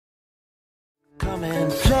Come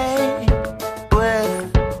and play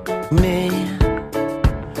with me.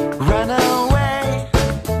 Run away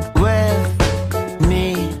with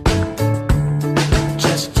me.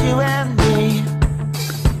 Just you and me.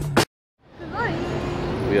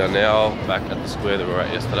 We are now back at the square that we were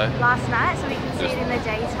at yesterday. Last night, so we can see it in the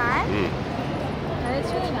daytime. And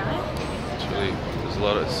it's really nice. It's really, there's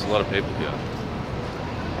a lot of people here.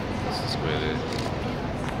 This is the square there.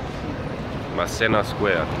 Masena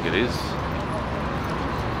Square, I think it is.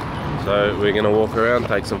 So we're gonna walk around,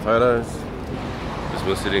 take some photos. Because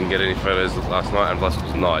Melissa didn't get any photos last night, and plus it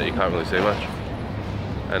was night, you can't really see much.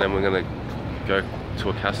 And then we're gonna go to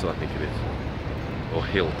a castle, I think it is. Or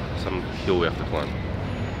hill, some hill we have to climb.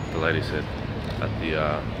 The lady said at the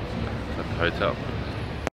hotel.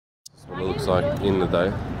 That's what it looks like in the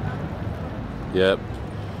day. Yep.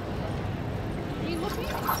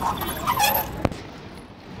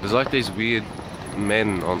 There's like these weird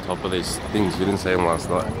men on top of these things. We didn't see them last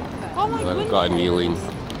night. Oh my Like a goodness. guy kneeling.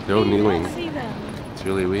 They're all kneeling. See them. It's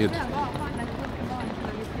really weird.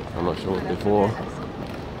 I'm not sure what they're for.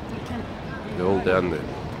 They're all down there.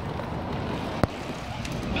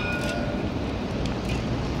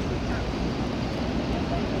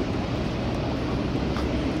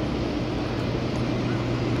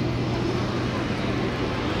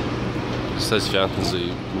 Just those fountains that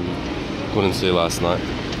you couldn't see last night.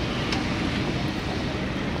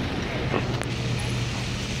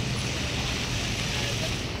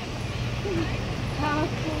 How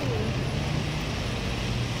cool.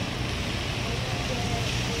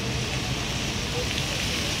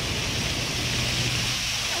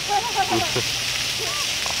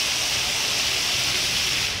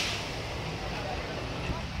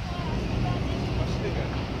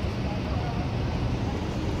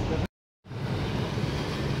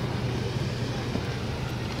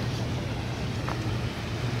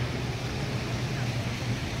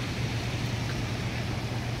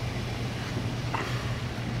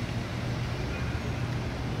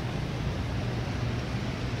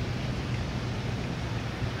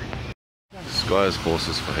 This guy has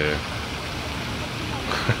horses for hair.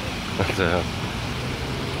 What the hell?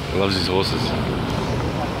 He loves his horses.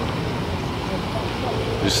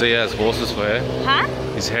 You see he has horses for hair? Huh?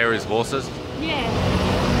 His hair is horses? Yeah.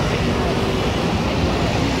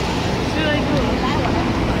 It's really cool.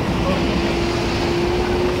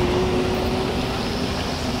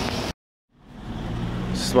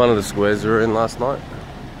 This is one of the squares we were in last night.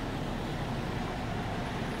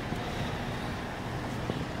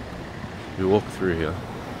 We walk through here.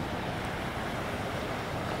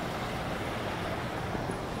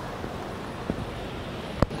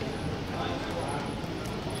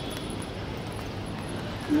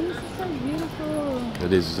 This is so beautiful.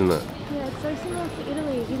 It is, isn't it? Yeah, it's so similar to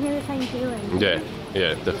Italy. You hear the same feeling.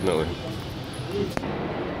 Yeah, definitely.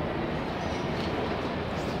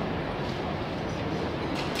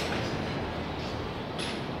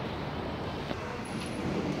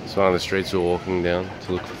 It's one of the streets we were walking down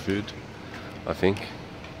to look for food, I think.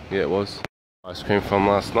 Yeah, it was. Ice cream from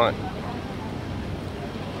last night.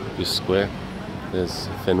 This square. There's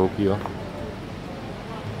Fenopia.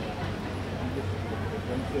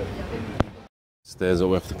 Stairs that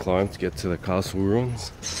we have to climb to get to the castle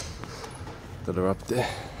ruins that are up there.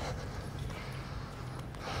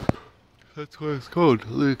 That's what it's called,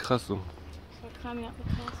 Loo Castle. So climbing up the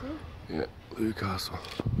castle. Yeah, Loo Castle.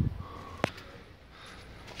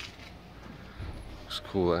 Looks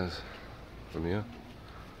cool as from here.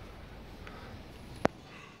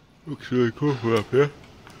 Looks really cool from up here.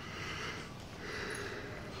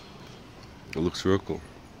 It looks real cool.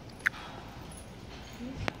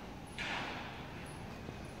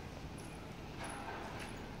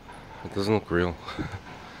 It doesn't look real.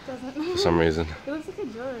 Doesn't For some reason. It looks like a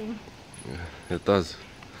drawing. Yeah, it does.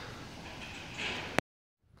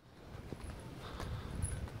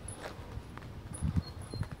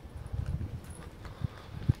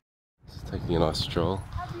 Just taking a nice stroll.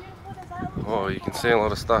 How beautiful does that look? Oh, you can see a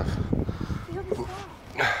lot of stuff. Feel the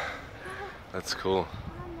sky. That's cool.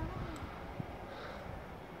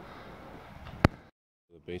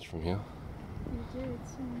 The beach from here. You do,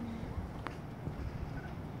 it's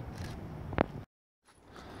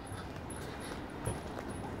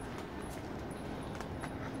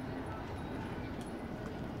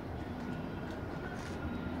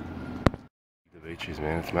The beaches,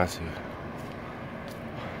 man, it's massive.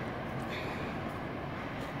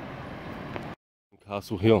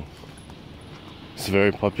 Castle Hill. It's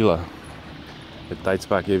very popular. It dates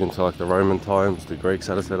back even to like the Roman times. The Greeks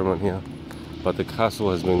had a settlement here. But the castle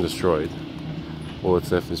has been destroyed. All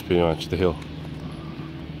that's left is pretty much the hill.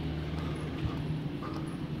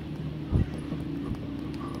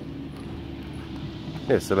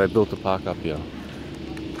 Yeah, so they built a park up here.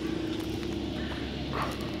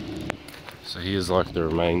 So here's like the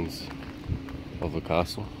remains of the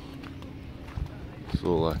castle. It's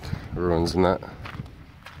all like ruins and that.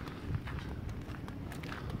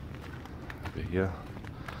 Over here,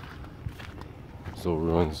 it's all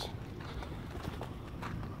ruins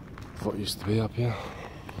of what used to be up here.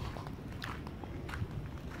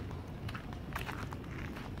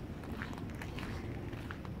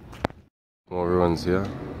 More ruins here.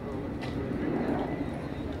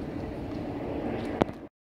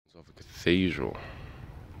 It's of a cathedral.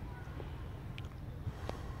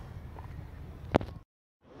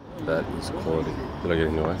 That is quality. Did I get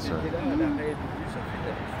in the way? Sorry. That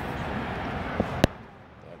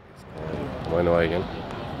is quality. Am I in the way again?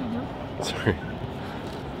 Mm-hmm. Sorry.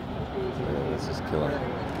 Yeah, this is killer.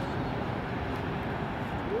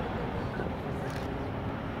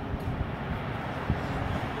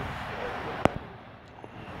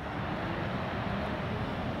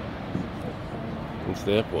 It's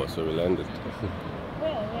the airport, so we landed.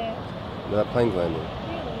 Where? No, that plane's landing.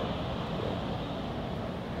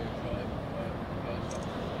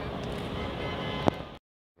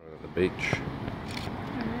 Right at the beach.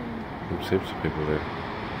 There's heaps of people there.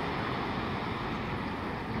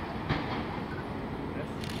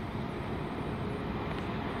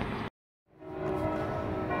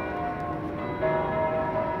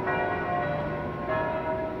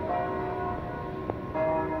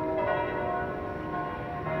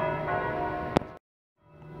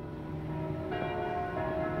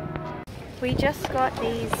 We just got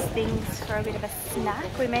these things for a bit of a snack.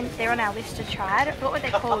 They're on our list to try. I forgot what they're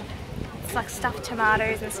called. It's like stuffed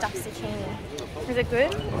tomatoes and stuffed zucchini. Is it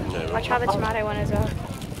good? I'll try the tomato one as well.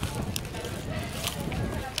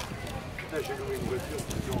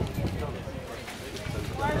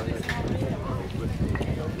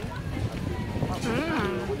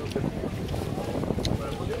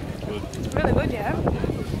 It's really good, yeah.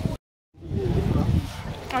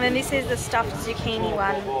 And then this is the stuffed zucchini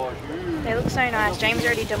one. They look so nice. James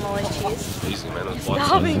already demolished his. Easy, man. It was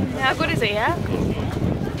Starving. How good is it, yeah?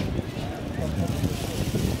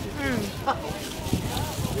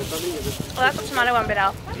 I like the tomato one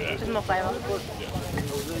better. Just more flavour.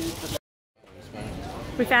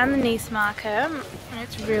 We found the Nice market and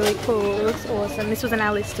it's really cool. It looks awesome. This was on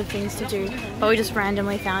our list of things to do, but we just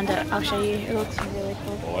randomly found it. I'll show you. It looks really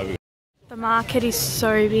cool. The market is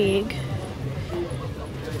so big.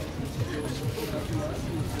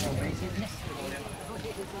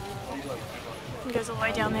 It goes all the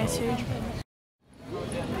way down there too.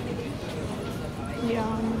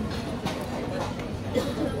 Yum.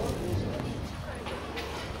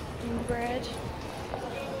 And bread.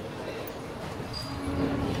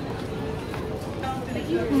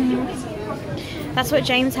 That's what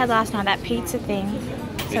James had last night, that pizza thing.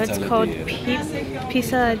 So it's called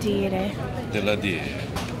Pizza Dire. Della Dire. I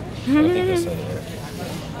think that's it.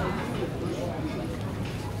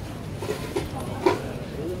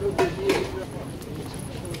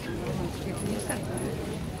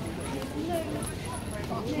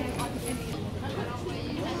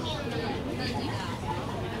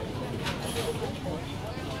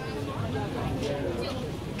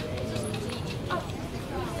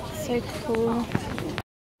 So cool.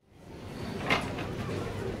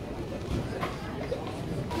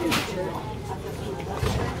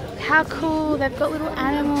 How cool, they've got little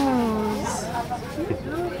animals.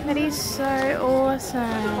 That is so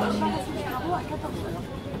awesome.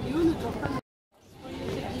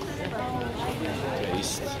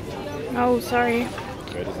 Taste. Oh, sorry.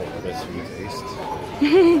 Bread is like the best food taste.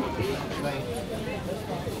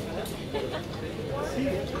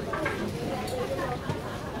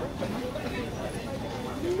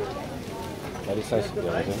 How do you say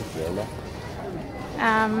Fiona?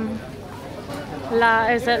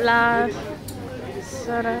 Is it La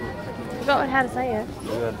sort of? I forgot how to say it.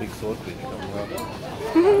 Look at that big swordfish coming up.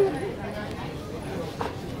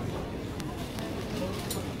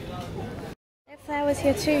 There's flowers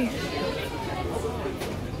here too.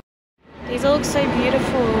 These all look so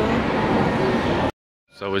beautiful.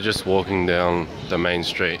 So we're just walking down the main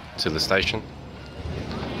street to the station.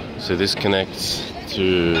 So this connects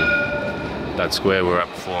to that square we were at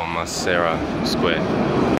before, Masera Square.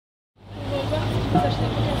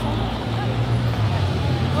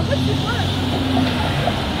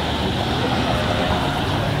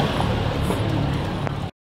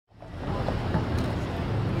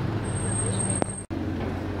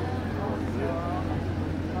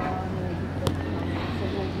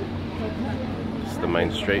 It's the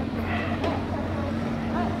main street.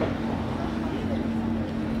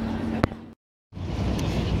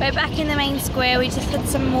 We're back in the main square. We just had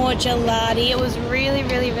some more gelati. It was really,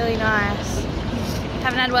 really, really nice.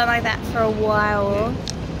 Haven't had one like that for a while.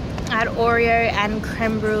 I had Oreo and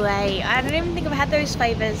creme brulee. I don't even think I've had those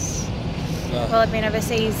flavours while I've been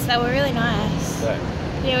overseas. They were really nice.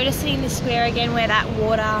 Yeah, we're just sitting in the square again where that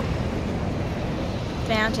water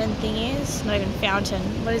fountain thing is. Not even fountain.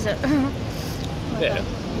 What is it? Yeah,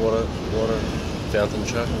 water fountain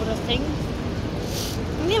show. Water thing.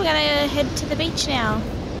 Yeah, we're gonna head to the beach now.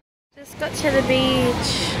 Just got to the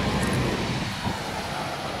beach.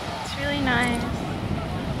 It's really nice.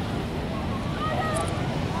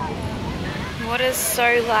 Water's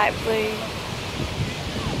so light blue.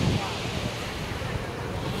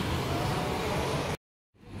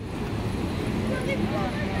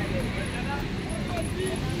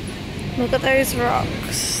 Look at those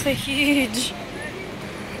rocks, they're huge.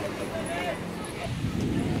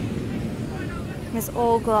 It's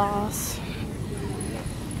all glass.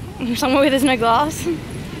 Somewhere where there's no glass.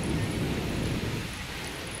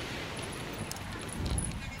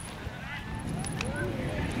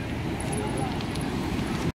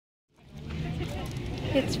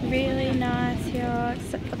 It's really nice here,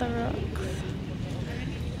 except for the rocks.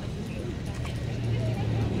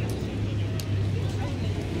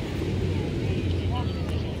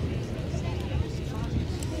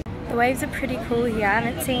 The waves are pretty cool here. I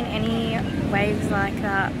haven't seen any waves like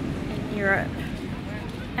that in Europe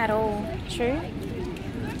at all. True?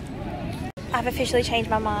 I've officially changed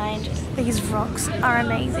my mind. These rocks are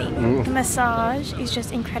amazing. The massage is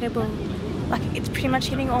just incredible. Like, it's pretty much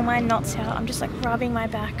getting all my knots out. I'm just like rubbing my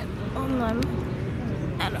back on them.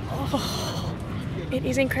 And oh, it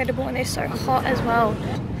is incredible, and they're so hot as well.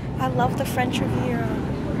 I love the French Riviera.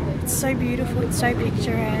 It's so beautiful, it's so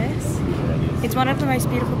picturesque. It's one of the most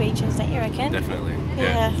beautiful beaches, don't you reckon? Definitely.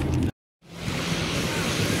 Yeah.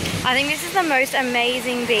 I think this is the most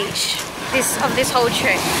amazing beach of this whole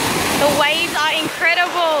trip. The waves are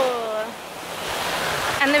incredible.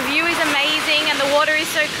 And the view is amazing, and the water is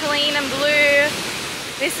so clean and blue.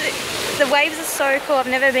 The waves are so cool. I've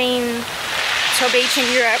never been to a beach in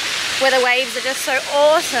Europe where the waves are just so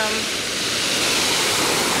awesome.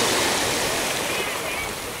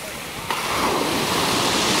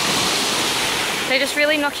 They just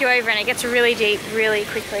really knock you over, and it gets really deep really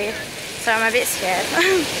quickly. So I'm a bit scared.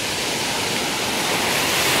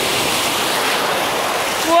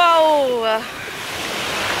 Whoa!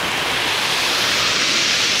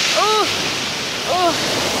 Oh! Oh!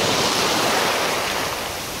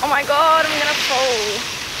 Oh my god, I'm gonna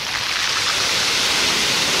fall.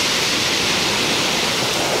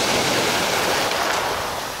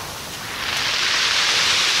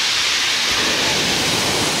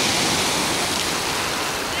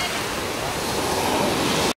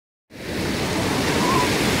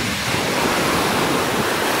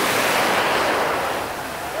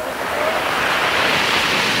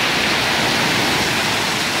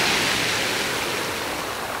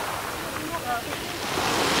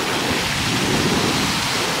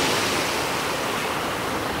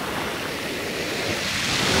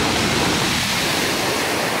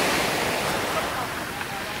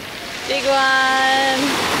 Big one.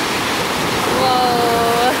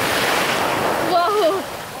 Whoa. Whoa.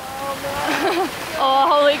 Oh,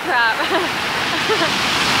 holy crap.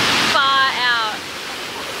 Far out.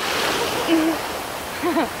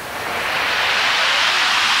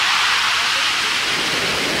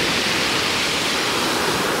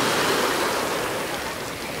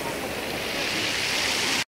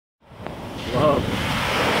 Whoa.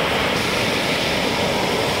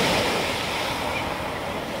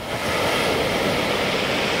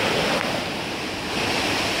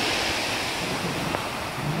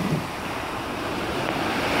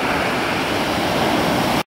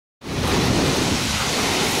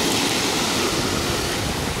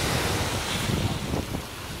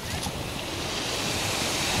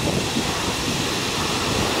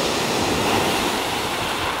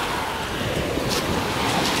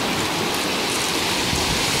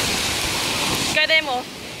 Go there more.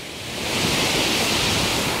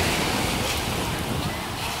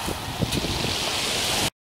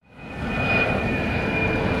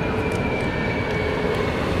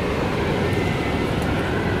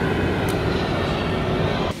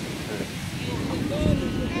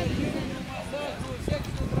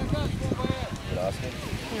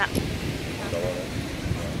 No.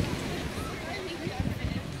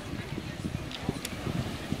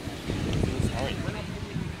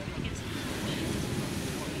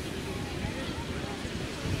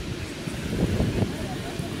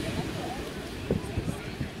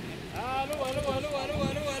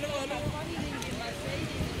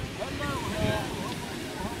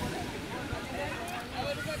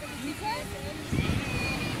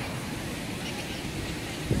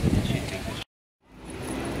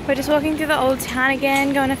 We're just walking through the old town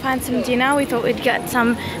again, going to find some dinner. We thought we'd get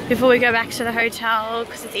some before we go back to the hotel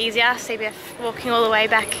because it's easier. CBF walking all the way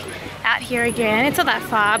back out here again. It's not that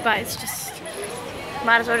far, but it's just,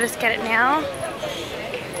 might as well just get it now.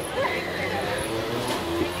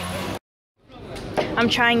 I'm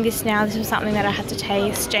trying this now. This was something that I had to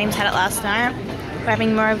taste. James had it last night. We're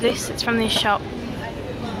having more of this. It's from this shop.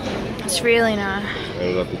 It's really nice. And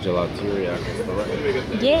we got the gelateria.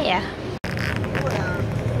 Yeah.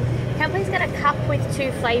 Can I please get a cup with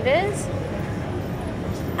 2 flavours?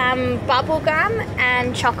 Bubblegum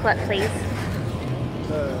and chocolate, please.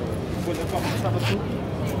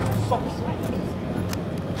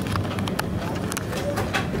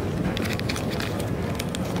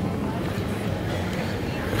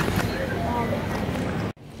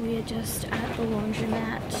 We are just at the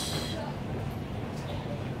laundromat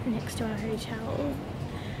next to our hotel.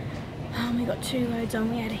 We got 2 loads on,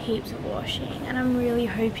 we had heaps of washing, and I'm really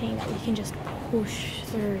hoping that we can just push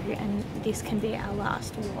through and this can be our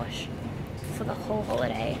last wash for the whole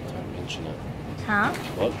holiday. Don't mention it. Huh?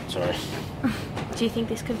 What? Sorry. Do you think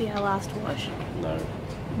this could be our last wash? No.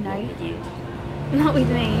 No? Not with you. Not with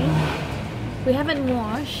me. We haven't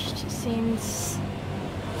washed since...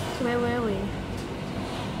 Where were we?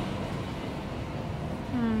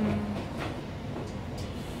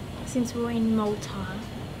 Since we were in Malta.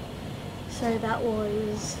 So that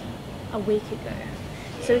was a week ago.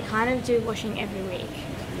 So we kind of do washing every week.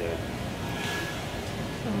 Yeah.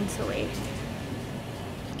 Once a week.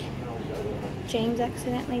 James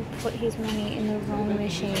accidentally put his money in the wrong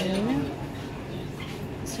machine.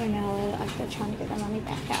 So now they're trying to get the money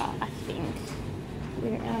back out, I think. We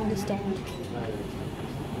don't really understand.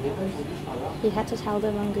 He had to tell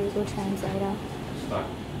them on Google Translator.